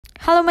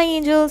Hello my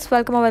angels,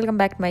 welcome or welcome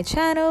back to my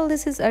channel.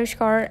 This is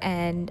Arshkar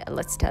and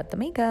let's start the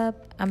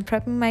makeup. I'm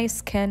prepping my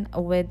skin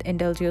with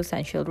Indulge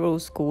Essential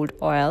Rose Gold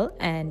Oil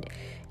and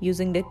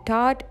using the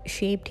Tarte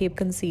Shape Tape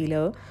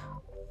Concealer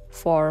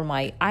for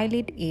my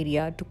eyelid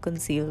area to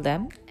conceal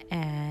them.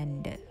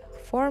 And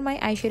for my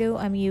eyeshadow,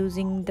 I'm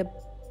using the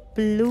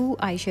blue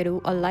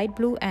eyeshadow, a light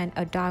blue and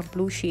a dark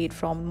blue shade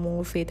from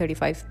Morphe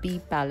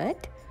 35B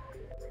palette.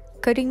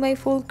 Cutting my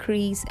full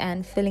crease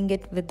and filling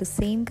it with the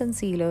same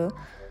concealer,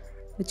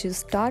 which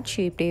is Tarte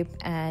Shape Tape,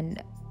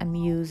 and I'm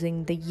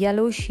using the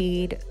yellow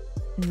shade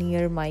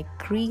near my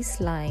crease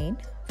line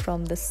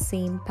from the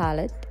same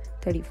palette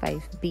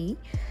 35B,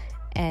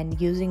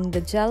 and using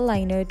the gel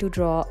liner to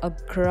draw a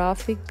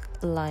graphic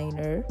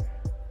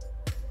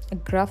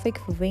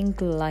wing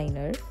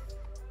liner,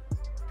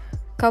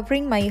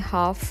 covering my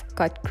half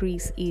cut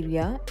crease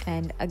area.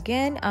 And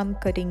again I'm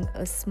cutting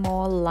a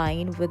small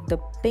line with the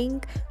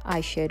pink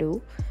eyeshadow,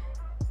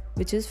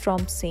 which is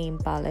from same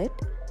palette.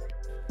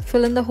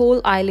 Fill in the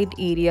whole eyelid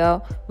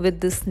area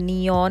with this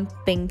neon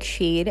pink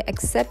shade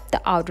except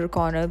the outer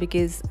corner,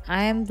 because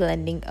I am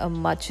blending a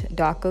much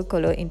darker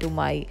color into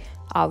my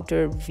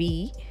outer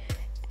V,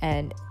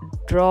 and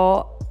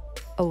draw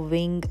a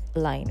wing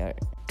liner.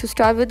 To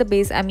start with the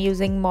base, I'm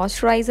using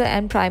moisturizer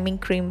and priming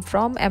cream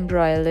from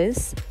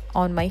Lovelies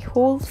on my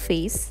whole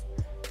face.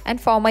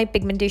 And for my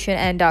pigmentation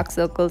and dark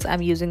circles,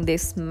 I'm using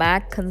this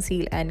MAC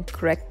Conceal and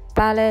Correct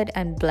palette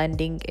and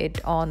blending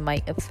it on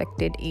my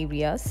affected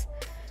areas.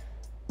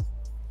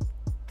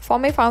 For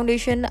my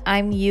foundation,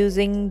 I'm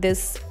using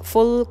this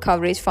full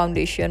coverage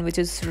foundation, which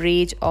is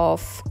Rage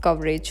of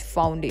Coverage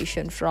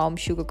foundation from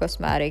Sugar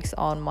Cosmetics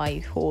on my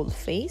whole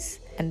face,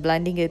 and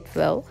blending it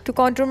well. To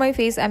contour my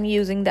face, I'm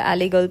using the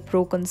LA Girl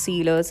Pro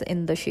concealers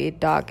in the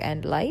shade dark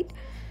and light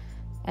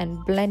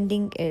and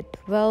blending it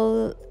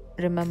well.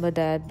 Remember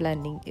that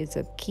blending is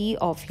a key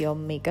of your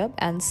makeup.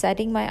 And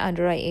setting my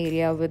under eye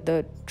area with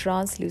the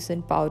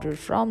translucent powder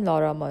from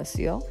Laura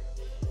Mercier,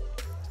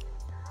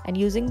 and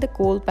using the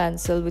kohl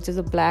pencil, which is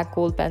a black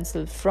kohl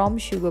pencil from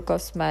Sugar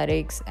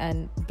Cosmetics,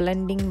 and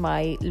blending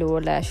my lower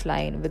lash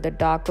line with a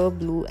darker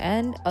blue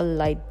and a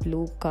light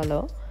blue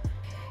color,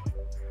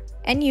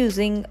 and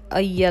using a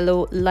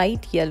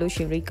light yellow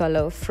shimmery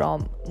color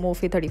from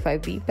Morphe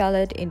 35B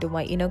palette into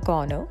my inner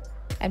corner.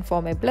 And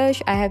for my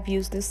blush, I have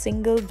used this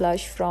single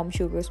blush from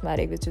Sugar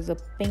Cosmetics, which is a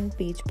pink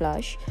peach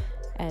blush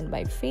and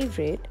my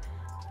favorite.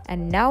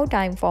 And now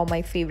time for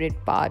my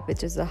favorite part,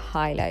 which is a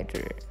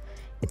highlighter.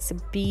 It's a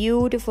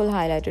beautiful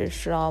highlighter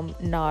from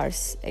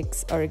NARS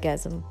X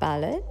Orgasm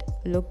palette.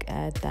 Look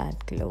at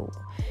that glow.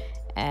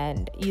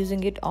 And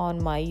using it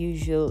on my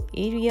usual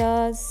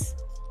areas.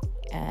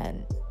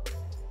 And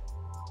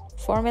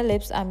for my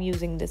lips, I'm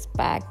using this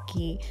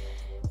Key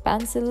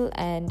pencil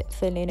and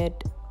filling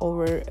it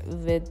over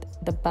with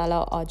the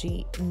Bella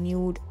Oggi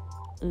Nude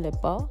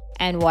Lipper.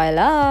 And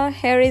voila,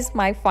 here is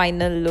my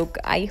final look.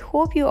 I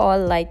hope you all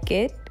like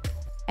it.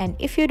 And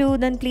if you do,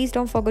 then please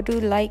don't forget to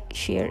like,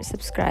 share,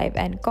 subscribe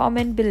and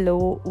comment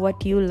below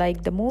what you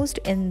like the most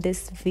in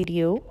this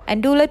video.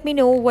 And do let me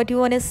know what you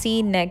want to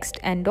see next.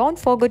 And don't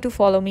forget to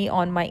follow me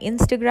on my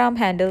Instagram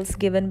handles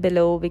given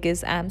below,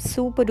 because I'm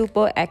super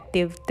duper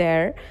active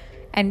there.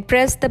 And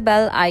press the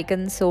bell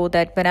icon so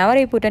that whenever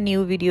I put a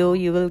new video,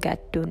 you will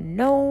get to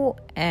know.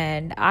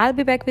 And I'll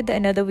be back with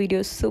another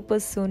video super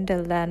soon.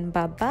 Till then,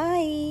 bye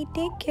bye,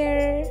 take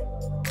care.